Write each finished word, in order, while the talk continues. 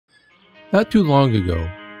Not too long ago,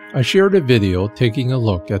 I shared a video taking a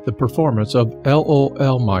look at the performance of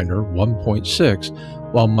lolMiner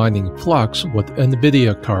 1.6 while mining Flux with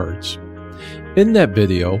NVIDIA cards. In that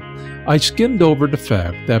video, I skimmed over the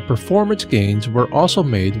fact that performance gains were also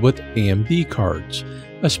made with AMD cards,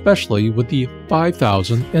 especially with the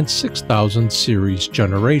 5000 and 6000 series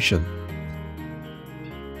generation.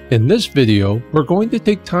 In this video, we're going to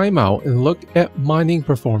take time out and look at mining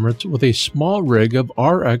performance with a small rig of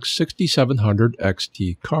RX 6700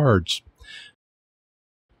 XT cards.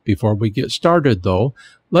 Before we get started though,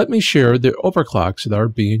 let me share the overclocks that are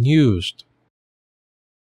being used.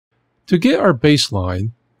 To get our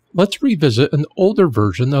baseline, let's revisit an older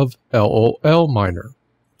version of lolMiner.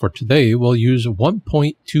 For today, we'll use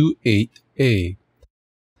 1.28a.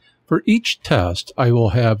 For each test, I will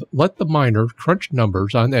have let the miner crunch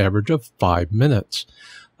numbers on average of 5 minutes.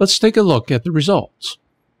 Let's take a look at the results.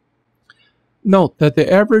 Note that the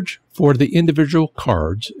average for the individual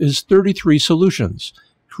cards is 33 solutions,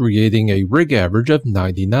 creating a rig average of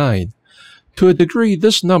 99. To a degree,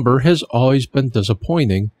 this number has always been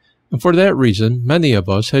disappointing, and for that reason, many of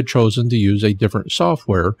us had chosen to use a different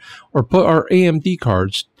software or put our AMD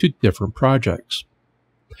cards to different projects.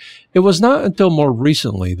 It was not until more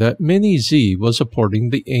recently that Mini-Z was supporting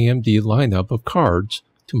the AMD lineup of cards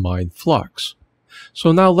to mine Flux.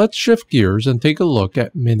 So now let's shift gears and take a look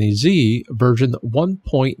at Mini-Z version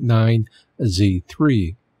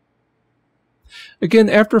 1.9Z3. Again,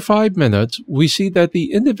 after 5 minutes, we see that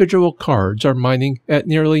the individual cards are mining at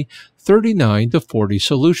nearly 39 to 40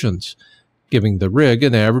 solutions, giving the rig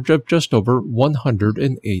an average of just over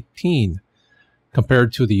 118.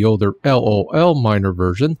 Compared to the older lolMiner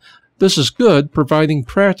version, this is good, providing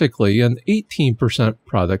practically an 18%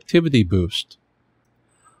 productivity boost.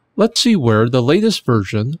 Let's see where the latest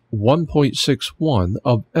version, 1.61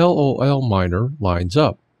 of lolMiner, lines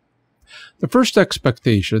up. The first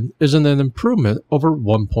expectation is an improvement over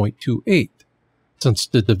 1.28, since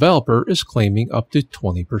the developer is claiming up to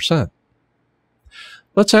 20%.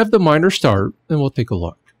 Let's have the miner start and we'll take a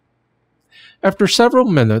look. After several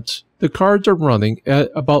minutes, the cards are running at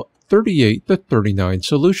about 38 to 39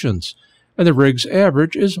 solutions, and the rig's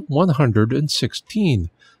average is 116,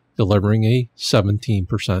 delivering a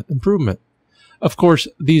 17% improvement. Of course,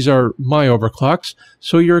 these are my overclocks,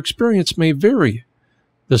 so your experience may vary.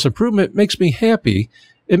 This improvement makes me happy.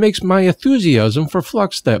 It makes my enthusiasm for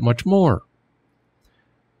Flux that much more.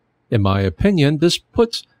 In my opinion, this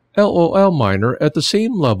puts lolMiner at the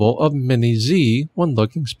same level of Mini-Z when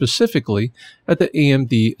looking specifically at the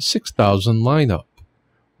AMD 6000 lineup.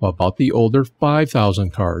 What about the older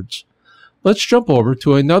 5000 cards? Let's jump over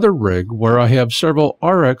to another rig where I have several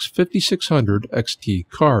RX 5600 XT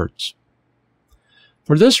cards.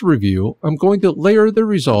 For this review, I'm going to layer the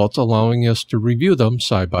results, allowing us to review them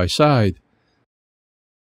side by side.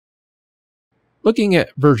 Looking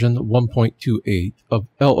at version 1.28 of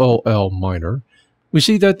lolMiner, we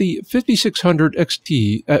see that the 5600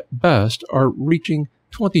 XT at best are reaching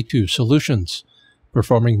 22 solutions,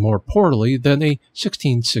 performing more poorly than a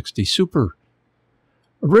 1660 Super.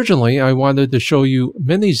 Originally, I wanted to show you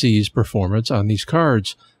Mini-Z's performance on these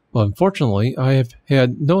cards, but unfortunately, I have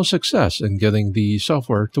had no success in getting the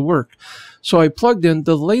software to work, so I plugged in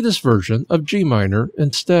the latest version of gMiner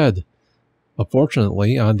instead.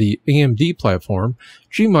 Unfortunately, on the AMD platform,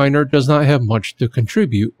 gMiner does not have much to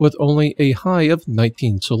contribute with only a high of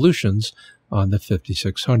 19 solutions on the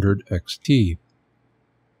 5600 XT.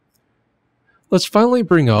 Let's finally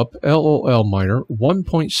bring up lolMiner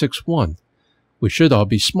 1.61. We should all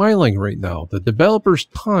be smiling right now. The developer's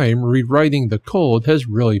time rewriting the code has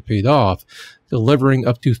really paid off, delivering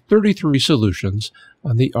up to 33 solutions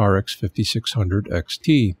on the RX 5600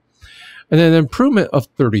 XT, and an improvement of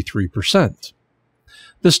 33%.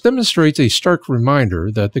 This demonstrates a stark reminder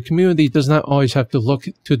that the community does not always have to look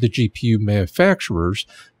to the GPU manufacturers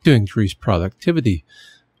to increase productivity.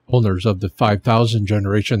 Owners of the 5000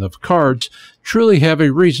 generation of cards truly have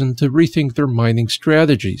a reason to rethink their mining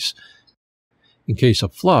strategies. In case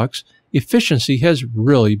of Flux, efficiency has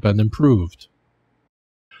really been improved.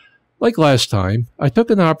 Like last time, I took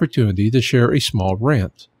an opportunity to share a small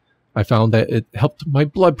rant. I found that it helped my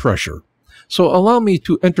blood pressure, so allow me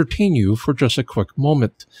to entertain you for just a quick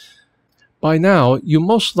moment. By now, you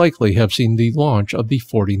most likely have seen the launch of the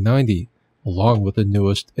 4090, along with the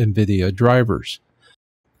newest NVIDIA drivers.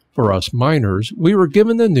 For us miners, we were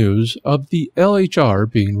given the news of the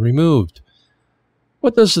LHR being removed.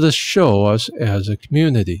 What does this show us as a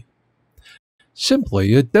community?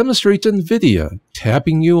 Simply, it demonstrates NVIDIA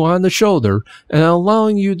tapping you on the shoulder and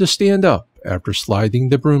allowing you to stand up after sliding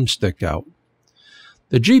the broomstick out.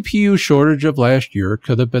 The GPU shortage of last year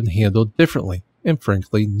could have been handled differently, and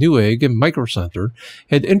frankly, Newegg and Micro Center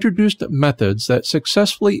had introduced methods that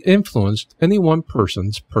successfully influenced any one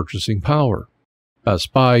person's purchasing power.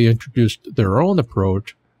 Best Buy introduced their own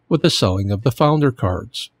approach with the selling of the founder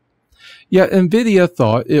cards. Yet NVIDIA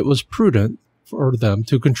thought it was prudent for them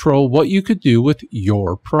to control what you could do with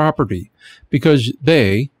your property, because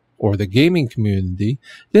they, or the gaming community,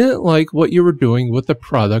 didn't like what you were doing with the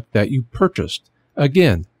product that you purchased.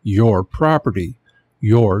 Again, your property,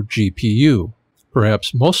 your GPU.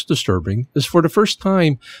 Perhaps most disturbing is for the first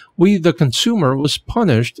time, we, the consumer, was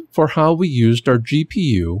punished for how we used our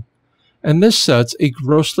GPU, and this sets a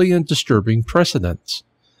grossly and disturbing precedent.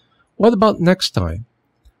 What about next time?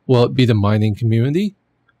 Will it be the mining community?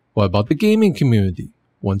 What about the gaming community,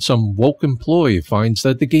 when some woke employee finds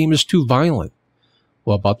that the game is too violent?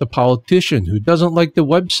 What about the politician who doesn't like the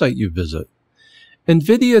website you visit?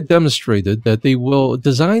 NVIDIA demonstrated that they will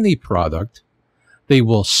design a product, they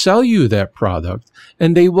will sell you that product,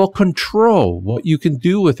 and they will control what you can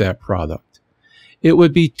do with that product. It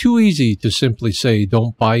would be too easy to simply say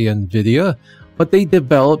don't buy NVIDIA, but they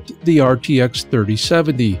developed the RTX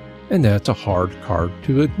 3070, and that's a hard card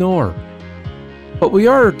to ignore. But we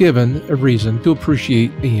are given a reason to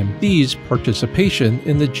appreciate AMD's participation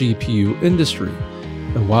in the GPU industry.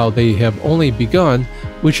 And while they have only begun,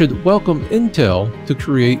 we should welcome Intel to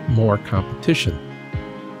create more competition.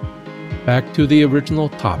 Back to the original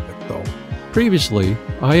topic though. Previously,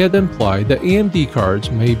 I had implied that AMD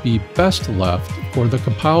cards may be best left for the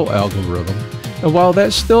compile algorithm, and while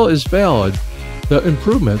that still is valid, the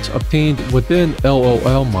improvements obtained within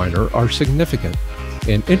lolMiner are significant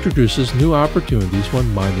and introduces new opportunities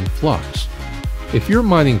when mining Flux. If you're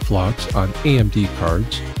mining Flux on AMD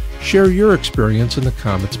cards, share your experience in the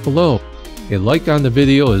comments below. A like on the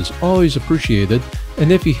video is always appreciated,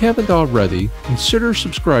 and if you haven't already, consider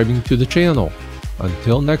subscribing to the channel.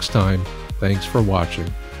 Until next time, thanks for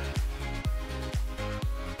watching.